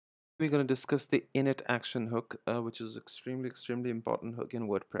We're going to discuss the init action hook, which is extremely important hook in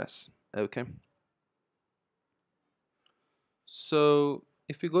WordPress. Okay, so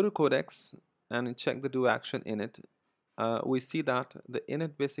if you go to codex and check the do action init, we see that the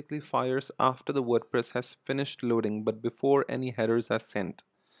init basically fires after the WordPress has finished loading but before any headers are sent.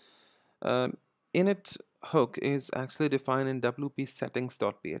 um, Init hook is actually defined in wp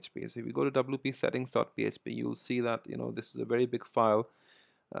settings.php. So if you go to wp settings.php, you'll see that this is a very big file.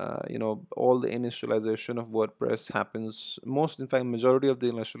 All the initialization of WordPress happens, in fact majority of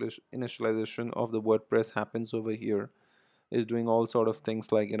the initialization of the WordPress happens over here. Is doing all sort of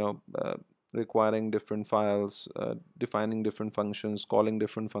things like requiring different files, defining different functions, calling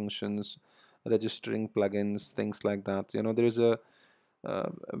different functions, registering plugins, things like that. There's a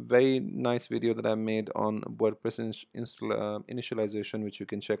very nice video that I made on WordPress initialization, which you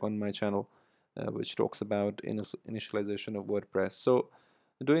can check on my channel, which talks about initialization of WordPress. So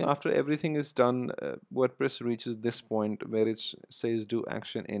doing after everything is done, WordPress reaches this point where it says do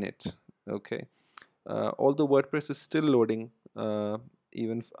action init. Okay, although WordPress is still loading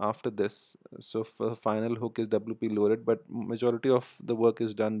even after this, so for final hook is WP loaded, but majority of the work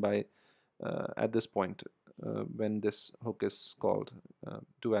is done by at this point when this hook is called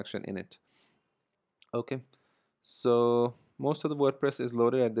do action init. Okay, so most of the WordPress is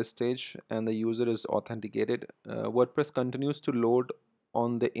loaded at this stage and the user is authenticated. WordPress continues to load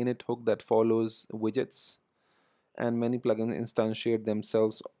on the init hook that follows widgets, and many plugins instantiate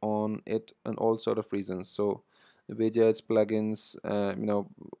themselves on it and all sort of reasons. So widgets, plugins,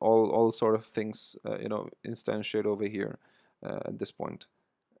 all sort of things instantiate over here at this point.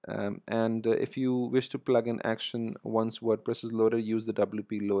 And if you wish to plug in action once WordPress is loaded, use the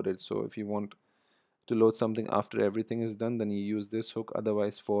WP loaded. So if you want to load something after everything is done, then you use this hook.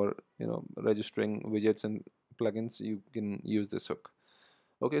 Otherwise, for registering widgets and plugins, you can use this hook.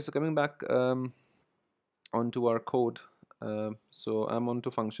 Okay, so coming back onto our code. So I'm onto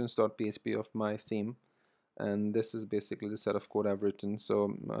functions.php of my theme, and this is basically the set of code I've written.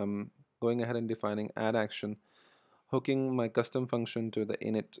 So I'm going ahead and defining add action, hooking my custom function to the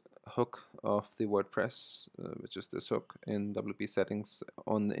init hook of the WordPress, which is this hook in WP settings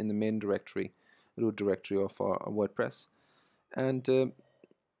in the main directory, root directory of our WordPress. And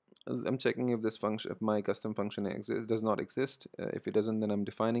I'm checking if this function, if my custom function does not exist. If it doesn't, then I'm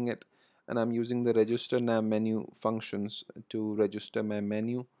defining it, and I'm using the register nav menu functions to register my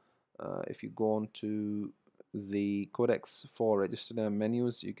menu. If you go on to the codex for register nav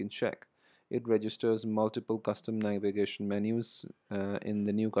menus, you can check it registers multiple custom navigation menus in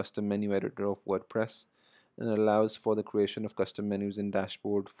the new custom menu editor of WordPress, and allows for the creation of custom menus in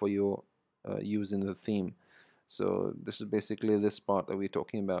dashboard for your use in the theme. So this is basically this part that we're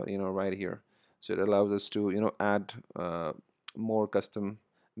talking about, right here. So it allows us to add more custom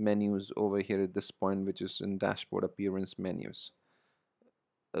menus over here at this point, which is in dashboard appearance menus.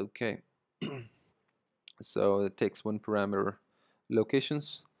 Okay, so it takes one parameter,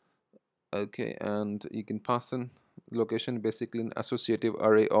 locations. Okay, and you can pass in location, basically an associative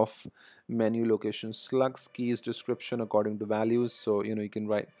array of menu locations, slugs, keys, description according to values. So you can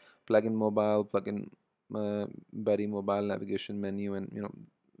write plugin mobile, plugin buddy mobile navigation menu, and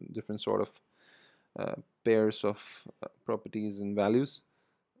different sort of pairs of properties and values.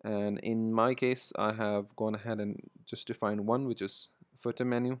 And in my case, I have gone ahead and just defined one, which is footer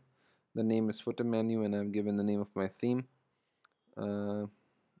menu. The name is footer menu, and I've given the name of my theme, in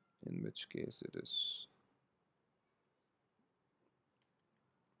which case it is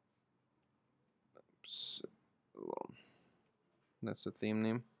that's the theme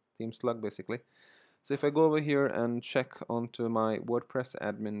name, theme slug basically. So if I go over here and check onto my WordPress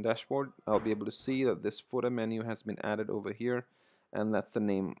admin dashboard, I'll be able to see that this footer menu has been added over here, and that's the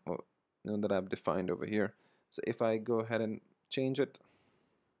name that I've defined over here. So if I go ahead and change it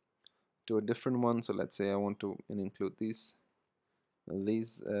to a different one, so let's say I want to include these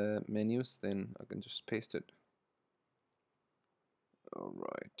menus, then I can just paste it. All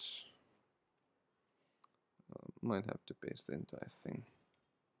right, might have to paste the entire thing.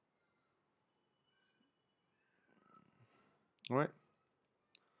 All right,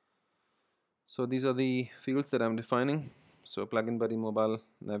 so these are the fields that I'm defining. So plugin buddy mobile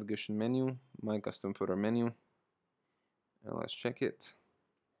navigation menu, my custom footer menu, and let's check it.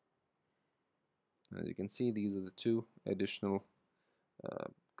 As you can see, these are the two additional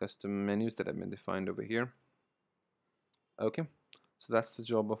custom menus that have been defined over here. Okay, so that's the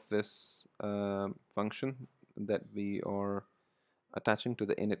job of this function that we are attaching to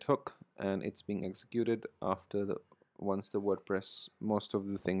the init hook, and it's being executed after once the WordPress, most of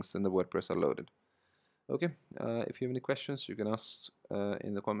the things in the WordPress are loaded. Okay, if you have any questions, you can ask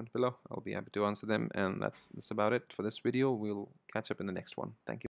in the comment below. I'll be happy to answer them. And that's about it for this video. We'll catch up in the next one. Thank you.